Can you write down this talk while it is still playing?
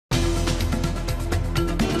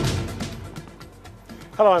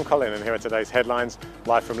Hello, I'm Colin and here are today's headlines,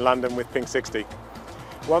 live from London with Pinksixty.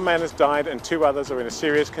 One man has died and two others are in a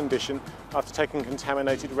serious condition after taking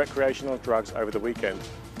contaminated recreational drugs over the weekend.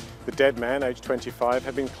 The dead man, aged 25,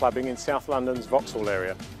 had been clubbing in South London's Vauxhall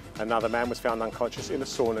area. Another man was found unconscious in a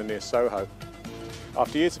sauna near Soho.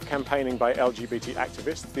 After years of campaigning by LGBT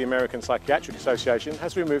activists, the American Psychiatric Association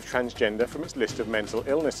has removed transgender from its list of mental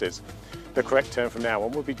illnesses. The correct term from now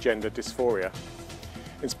on will be gender dysphoria.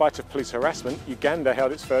 In spite of police harassment, Uganda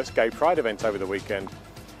held its first gay pride event over the weekend.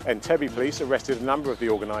 Entebbe police arrested a number of the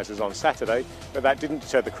organisers on Saturday, but that didn't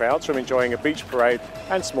deter the crowds from enjoying a beach parade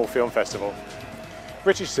and small film festival.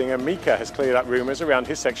 British singer Mika has cleared up rumours around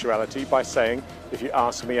his sexuality by saying, "If you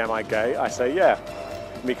ask me am I gay, I say yeah."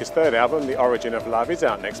 Mika's third album, The Origin of Love, is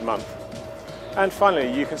out next month. And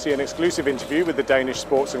finally, you can see an exclusive interview with the Danish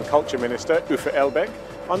Sports and Culture Minister, Uffe Elbæk,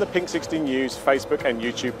 on the Pinksixty News Facebook and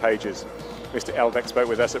YouTube pages. Mr. Elbæk spoke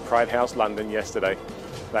with us at Pride House, London yesterday.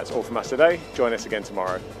 That's all from us today. Join us again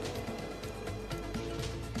tomorrow.